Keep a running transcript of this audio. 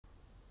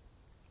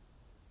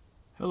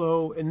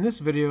Hello, in this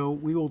video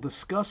we will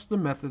discuss the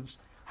methods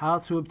how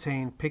to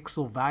obtain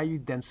pixel value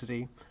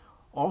density,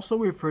 also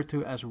referred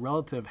to as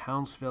relative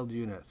Hounsfield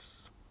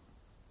units.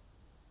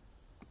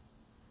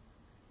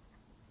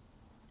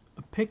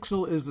 A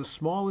pixel is the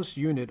smallest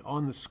unit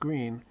on the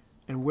screen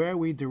and where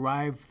we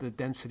derive the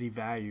density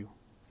value.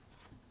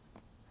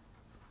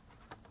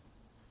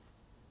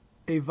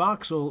 A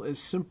voxel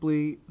is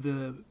simply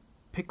the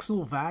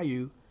pixel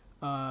value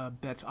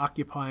that's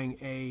occupying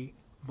a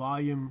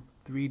volume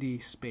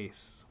 3D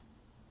space.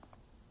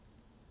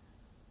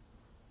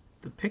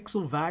 The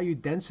pixel value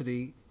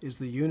density is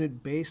the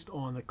unit based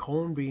on the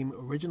cone beam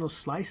original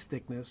slice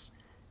thickness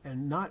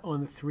and not on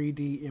the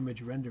 3D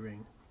image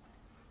rendering.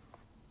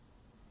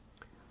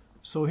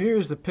 So here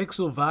is the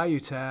pixel value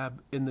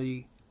tab in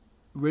the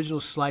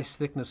original slice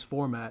thickness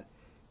format.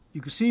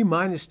 You can see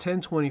minus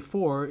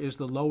 1024 is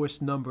the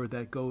lowest number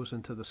that goes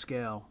into the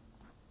scale.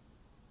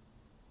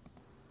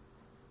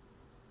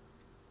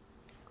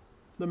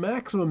 The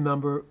maximum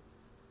number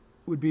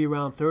would be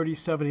around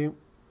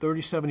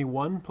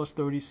 3071 plus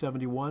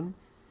 3071,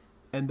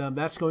 and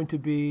that's going to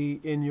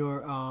be in your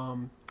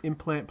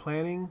implant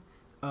planning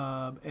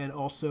and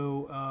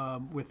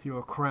also with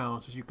your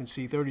crowns. As you can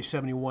see,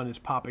 3071 is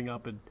popping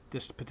up at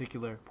this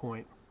particular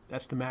point.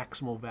 That's the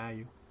maximal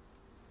value.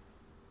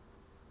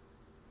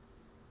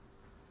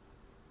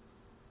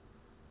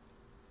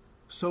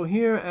 So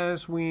here,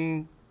 as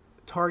we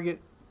target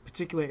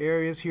particular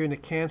areas here in the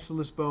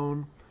cancellous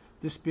bone,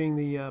 this being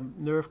the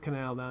nerve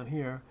canal down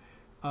here,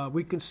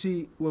 we can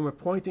see when we're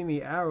pointing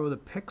the arrow, the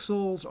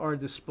pixels are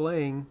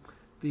displaying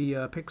the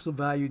pixel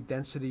value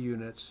density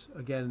units.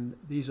 Again,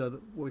 these are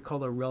what we call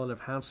the relative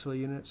Hounsfield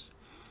units.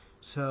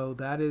 So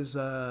that is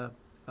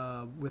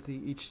with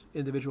each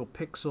individual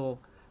pixel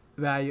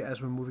value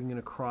as we're moving in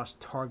across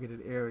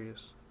targeted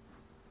areas.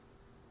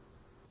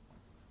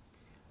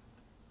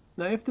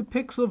 Now, if the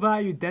pixel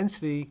value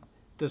density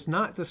does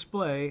not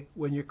display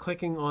when you're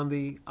clicking on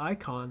the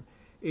icon,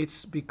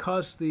 it's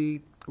because the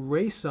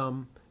ray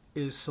sum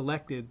is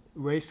selected.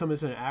 Ray sum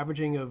is an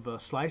averaging of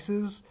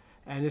slices,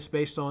 and it's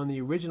based on the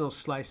original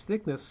slice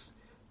thickness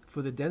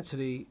for the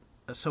density.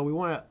 So we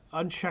want to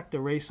uncheck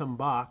the ray sum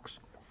box,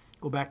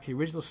 go back to the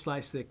original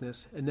slice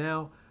thickness, and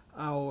now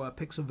our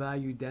pixel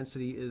value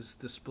density is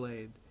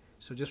displayed.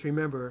 So just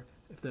remember,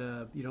 if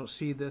you don't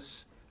see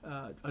this,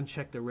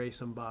 uncheck the ray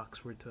sum box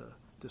for it to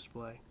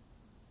display.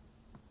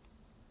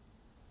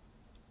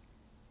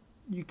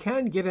 You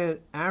can get an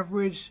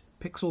average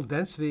pixel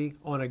density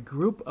on a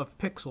group of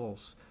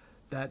pixels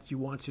that you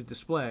want to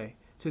display.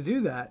 To do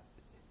that,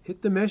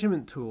 hit the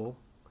measurement tool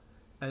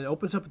and it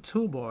opens up a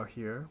toolbar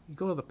here. You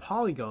go to the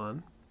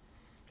polygon,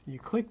 you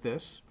click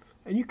this,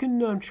 and you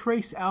can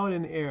trace out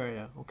an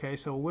area. Okay,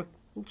 so we'll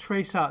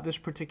trace out this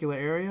particular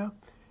area,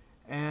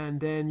 and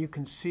then you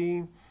can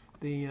see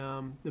the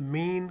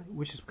mean,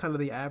 which is kind of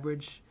the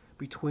average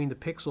between the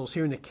pixels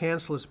here in the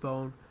cancellous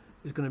bone,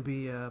 is going to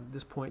be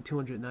this point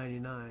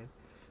 299.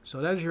 So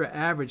that is your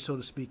average, so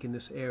to speak, in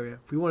this area.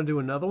 If we want to do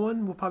another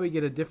one, we'll probably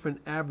get a different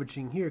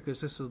averaging here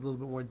because this is a little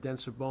bit more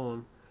denser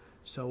bone.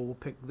 So we'll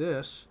pick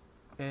this,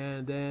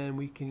 and then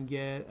we can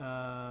get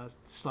a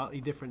slightly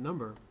different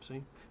number.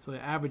 See? So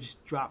the average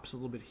drops a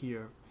little bit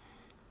here,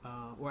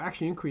 or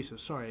actually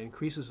increases. Sorry, it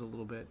increases a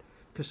little bit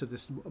because of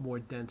this more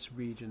dense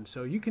region.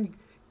 So you can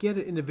get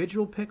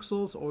individual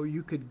pixels, or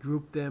you could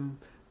group them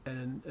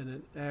in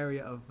an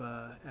area of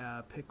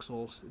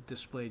pixels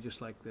displayed just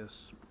like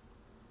this.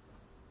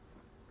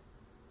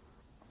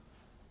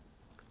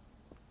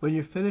 When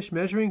you're finished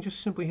measuring,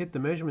 just simply hit the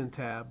measurement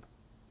tab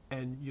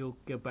and you'll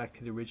get back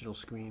to the original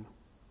screen.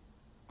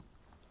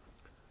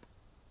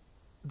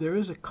 There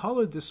is a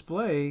color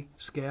display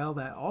scale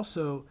that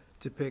also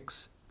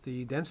depicts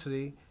the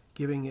density,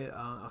 giving it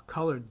a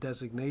color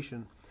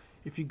designation.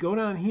 If you go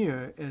down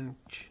here and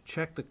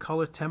check the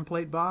color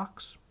template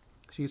box,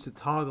 see it's a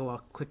toggle,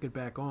 I'll click it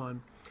back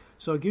on.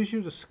 So it gives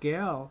you the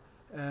scale,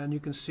 and you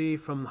can see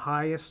from the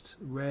highest,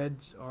 red,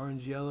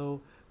 orange,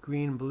 yellow,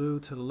 green, blue,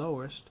 to the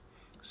lowest.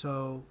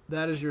 So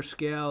that is your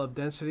scale of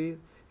density.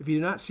 If you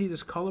do not see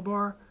this color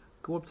bar,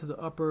 go up to the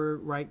upper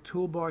right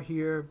toolbar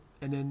here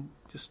and then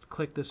just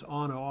click this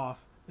on or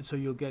off, and so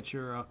you'll get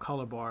your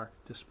color bar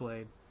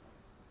displayed.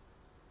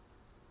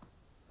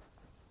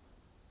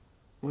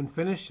 When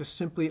finished, just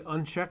simply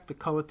uncheck the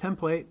color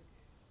template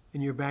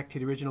and you're back to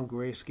the original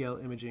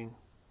grayscale imaging.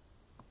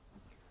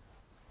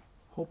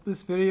 Hope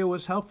this video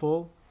was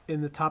helpful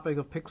in the topic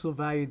of pixel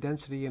value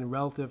density and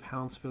relative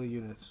Hounsfield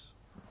units.